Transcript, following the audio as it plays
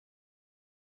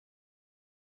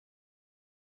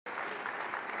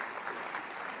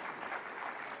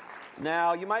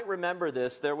Now, you might remember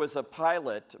this. There was a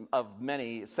pilot of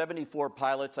many, 74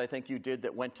 pilots I think you did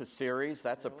that went to series.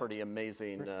 That's a pretty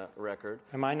amazing record.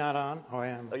 Am I not on? Oh, I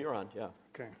am. Oh, you're on, yeah.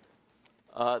 Okay.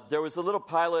 There was a little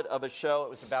pilot of a show. It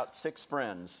was about 6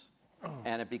 friends.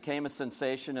 And it became a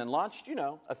sensation and launched,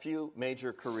 a few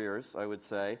major careers, I would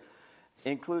say,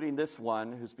 including this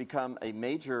one, who's become a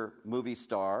major movie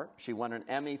star. She won an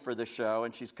Emmy for the show,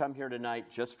 and she's come here tonight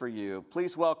just for you.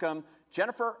 Please welcome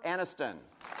Jennifer Aniston.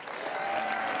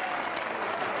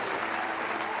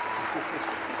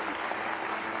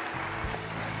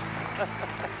 How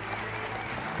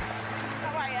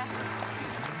are you?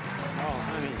 Oh,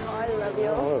 honey. Oh, I love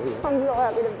you. I'm so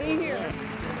happy to be here.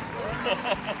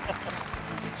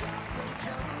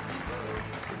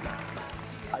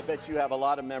 I bet you have a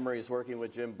lot of memories working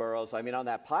with Jim Burrows. I mean, on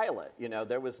that pilot,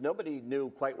 there was nobody knew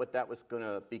quite what that was going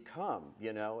to become,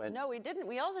 And No, we didn't.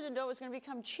 We also didn't know it was going to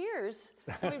become Cheers.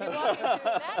 We'd be walking through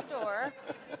that door.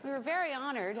 We were very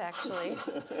honored, actually.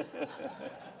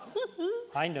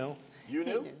 I knew. You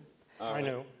knew? I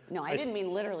knew. No, I didn't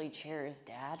mean literally Cheers,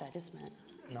 Dad. I just meant...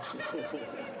 No.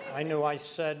 I knew. I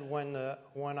said when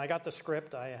I got the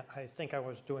script, I think I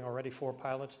was doing already 4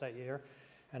 pilots that year,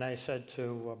 and I said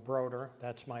to Broder,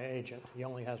 that's my agent. He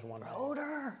only has one.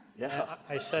 Broder. Yeah.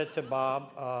 I said to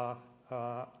Bob,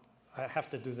 I have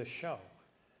to do this show.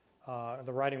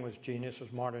 The writing was genius. It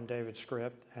was Martin David's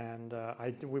script, and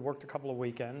we worked a couple of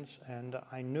weekends, and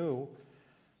I knew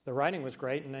the writing was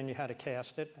great, and then you had to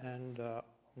cast it, and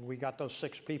we got those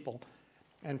 6 people,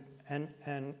 and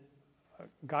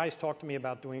guys talk to me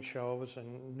about doing shows,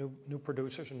 and new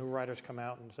producers and new writers come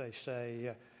out and they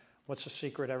say, what's the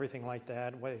secret, everything like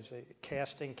that. What is it?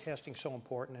 Casting's so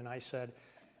important. And I said,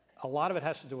 a lot of it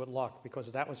has to do with luck, because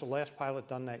that was the last pilot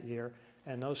done that year,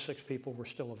 and those 6 people were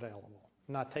still available,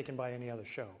 not taken by any other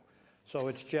show. So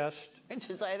it's just... Which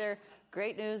is either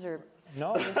great news or...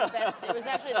 No. It was the best. It was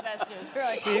actually the best news. We're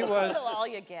like, that's all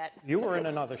you get. You were in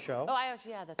another show. Oh,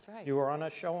 yeah, that's right. You were on a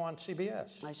show on CBS.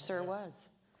 I sure was.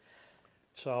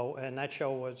 So, and that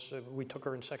show was, we took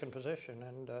her in 2nd position,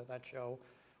 and that show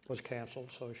was canceled,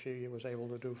 so she was able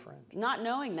to do Friends. Not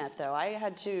knowing that, though, I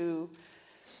had to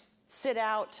sit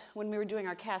out when we were doing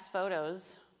our cast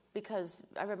photos, because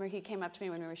I remember he came up to me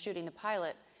when we were shooting the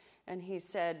pilot, and he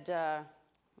said,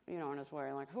 in his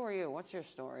way, like, who are you? What's your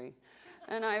story?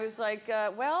 And I was like,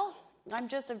 well, I've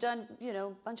done,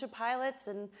 a bunch of pilots,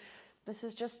 and this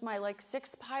is just my,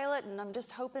 6th pilot, and I'm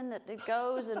just hoping that it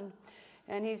goes,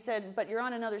 and he said, but you're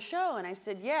on another show. And I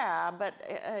said, yeah, but,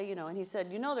 and he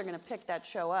said, they're going to pick that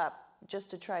show up just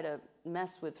to try to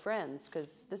mess with Friends,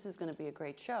 because this is going to be a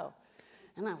great show.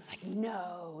 And I was like,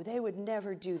 no, they would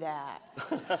never do that.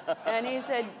 And he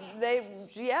said,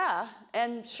 yeah.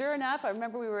 And sure enough, I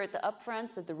remember we were at the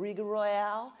upfronts at the Riga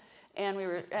Royale, and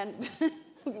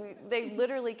they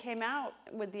literally came out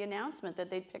with the announcement that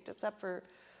they'd picked us up for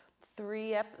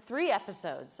 3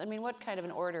 episodes. I mean, what kind of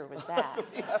an order was that?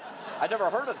 Yeah. I never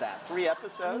heard of that. 3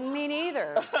 episodes? Me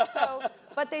neither. So,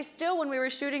 but they still, when we were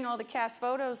shooting all the cast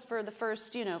photos for the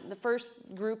first, the first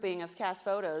grouping of cast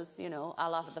photos, a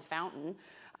la The Fountain,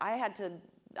 I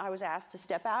was asked to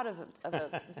step out of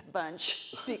a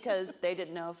bunch because they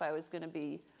didn't know if I was going to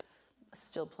be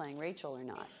still playing Rachel or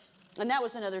not. And that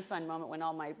was another fun moment when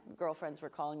all my girlfriends were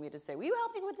calling me to say, will you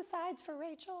help me with the sides for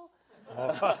Rachel?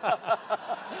 Oh.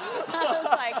 I was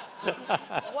like,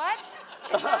 what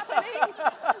is happening?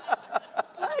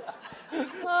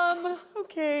 What?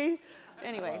 Okay.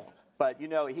 Anyway. But,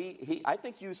 I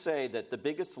think you say that the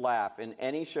biggest laugh in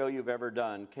any show you've ever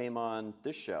done came on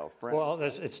this show, Friends. Well,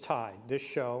 it's tied. This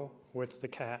show with the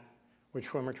cat,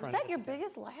 which when we're trying. Was that your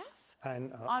biggest laugh?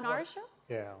 And, on our show?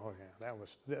 Yeah,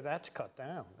 that's cut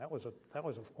down. That was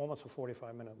almost a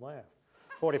 45-minute laugh.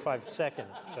 45 seconds.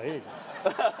 So there you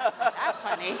go. That's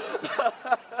funny.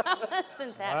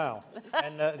 Isn't that? Wow.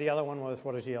 And the other one was,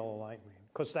 what does yellow light mean?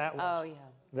 Because that was, oh,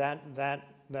 yeah.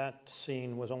 that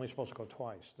scene was only supposed to go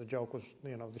twice. The joke was,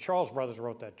 the Charles brothers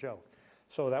wrote that joke.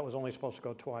 So that was only supposed to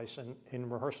go twice. And in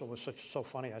rehearsal, it was so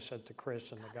funny. I said to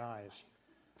Chris and the guys,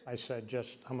 I said,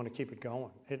 I'm going to keep it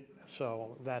going.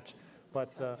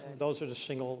 Those are the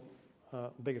single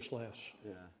biggest laughs.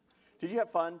 Yeah. Did you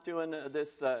have fun doing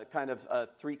this kind of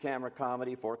 3-camera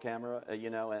comedy, 4-camera,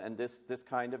 and this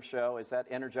kind of show? Is that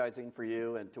energizing for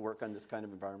you and to work on this kind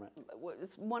of environment?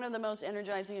 It's one of the most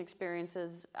energizing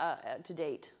experiences to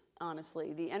date,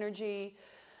 honestly. The energy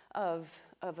of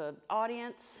an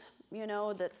audience,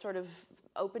 that sort of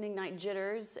opening night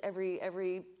jitters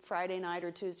every Friday night or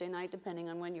Tuesday night, depending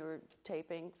on when you were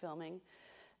taping, filming.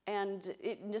 And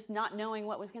just not knowing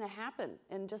what was going to happen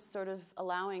and just sort of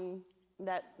allowing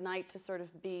that night to sort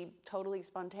of be totally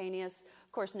spontaneous.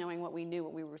 Of course, knowing what we knew,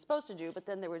 what we were supposed to do, but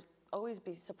then there would always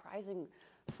be surprising,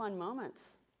 fun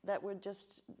moments that would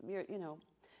just,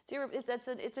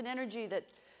 it's an energy that,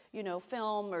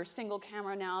 film or single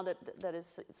camera now that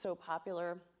is so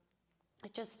popular.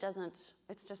 It just doesn't,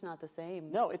 it's just not the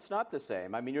same. No, it's not the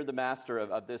same. I mean, you're the master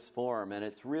of this form, and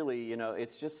it's really,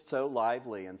 it's just so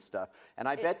lively and stuff. And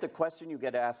I bet the question you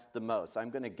get asked the most, I'm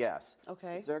going to guess,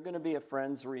 okay, is there going to be a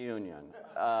Friends reunion?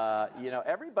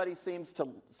 Everybody seems to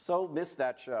so miss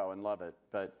that show and love it,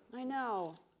 but... I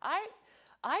know.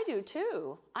 I do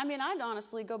too. I mean, I'd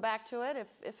honestly go back to it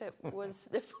if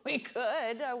we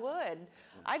could, I would.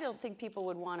 I don't think people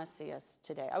would want to see us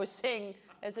today. I was saying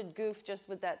as a goof just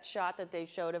with that shot that they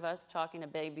showed of us talking to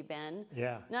baby Ben.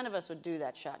 Yeah. None of us would do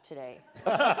that shot today.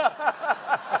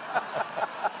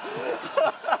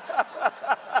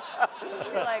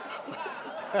 You're like...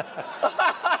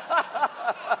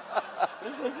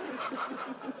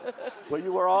 Well,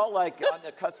 you were all like on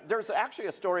the cusp. There's actually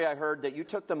a story I heard that you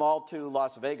took them all to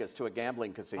Las Vegas to a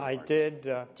gambling casino. I did.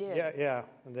 Yeah.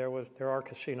 There are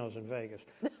casinos in Vegas.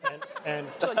 And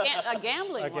to a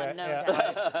gambling one, no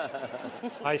doubt.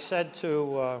 I said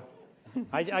to,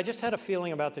 I just had a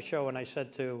feeling about the show, and I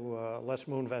said to Les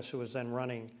Moonves, who was then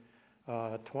running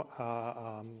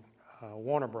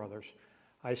Warner Brothers,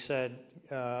 I said,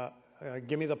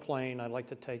 give me the plane. I'd like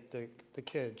to take the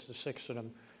kids, the 6 of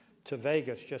them, to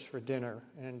Vegas just for dinner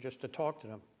and just to talk to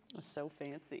them. That's so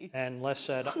fancy. And Les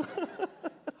said,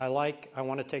 I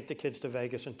want to take the kids to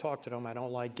Vegas and talk to them. I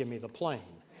don't like give me the plane.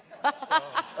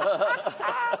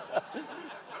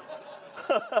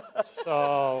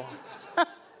 So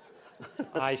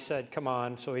I said, come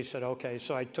on. So he said, okay.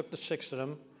 So I took the 6 of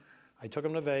them. I took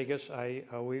them to Vegas.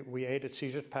 We ate at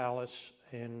Caesar's Palace.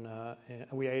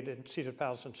 We ate at Caesar's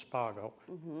Palace in Spago.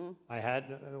 Mm-hmm.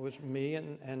 It was me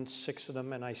and 6 of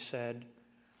them, and I said,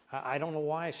 I don't know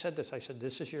why I said this. I said,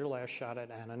 this is your last shot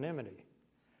at anonymity.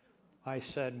 I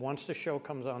said, once the show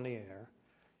comes on the air,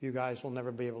 you guys will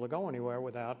never be able to go anywhere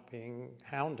without being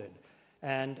hounded.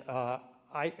 And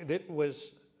I did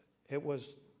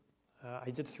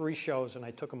 3 shows, and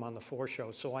I took them on the 4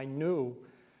 shows. So I knew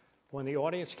when the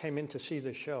audience came in to see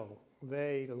the show,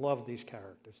 they loved these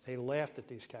characters. They laughed at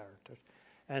these characters.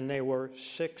 And they were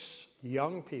 6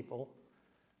 young people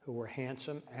who were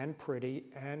handsome and pretty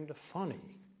and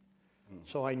funny.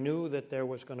 So I knew that there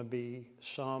was going to be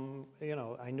some,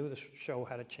 I knew the show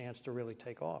had a chance to really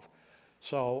take off.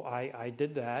 So I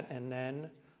did that, and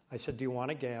then I said, do you want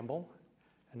to gamble?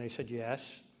 And they said, yes.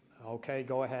 Okay,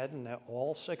 go ahead. And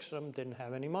all 6 of them didn't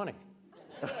have any money.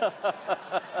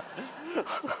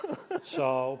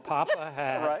 So Papa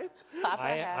had, right?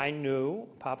 I knew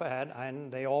Papa had,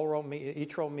 and they all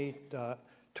each wrote me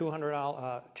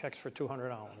 $200 checks for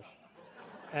 $200,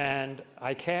 and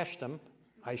I cashed them.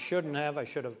 I shouldn't have. I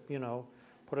should have,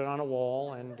 put it on a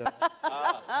wall, and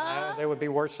they would be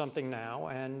worth something now.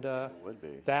 And would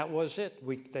be. That was it.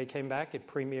 They came back. It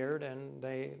premiered, and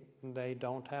they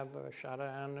don't have a shot at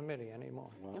anonymity anymore.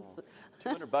 Wow.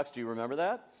 $200. Do you remember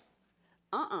that?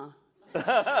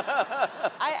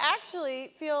 I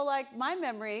actually feel like my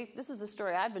memory, this is the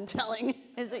story I've been telling,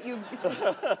 is that you,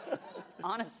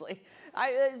 honestly,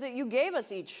 is that you gave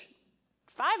us each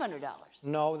 $500.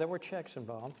 No, there were checks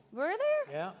involved. Were there?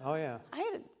 Yeah, oh yeah.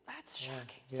 That's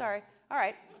shocking. Yeah. Sorry. All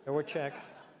right. There were checks.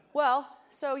 Well,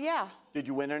 so yeah. Did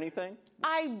you win anything?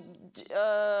 I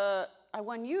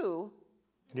won you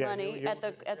money at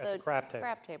the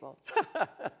crap table.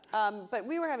 But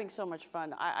we were having so much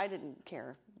fun. I didn't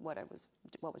care what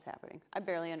was happening. I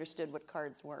barely understood what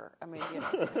cards were. I mean,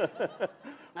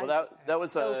 Well, that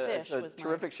was a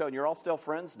terrific show, and you're all still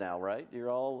friends now, right? You're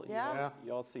all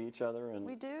you all see each other, and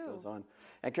we do. It goes on.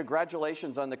 And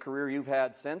congratulations on the career you've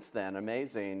had since then.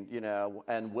 Amazing,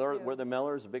 And we're the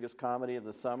Millers, the biggest comedy of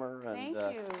the summer. And,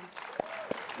 Thank you.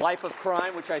 Life of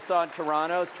Crime, which I saw in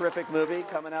Toronto, is a terrific movie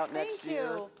coming out next year.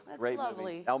 Thank you. That's Great lovely.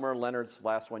 movie. Elmer Leonard's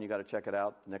last one. You got to check it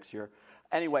out next year.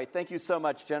 Anyway, thank you so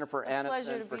much, Jennifer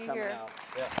Aniston, for coming out.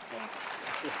 Yeah.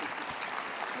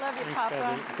 Love you,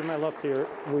 Papa. Baby. To my left here,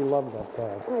 we love that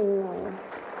dad. I know.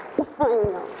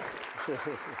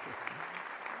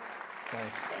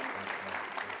 Thanks.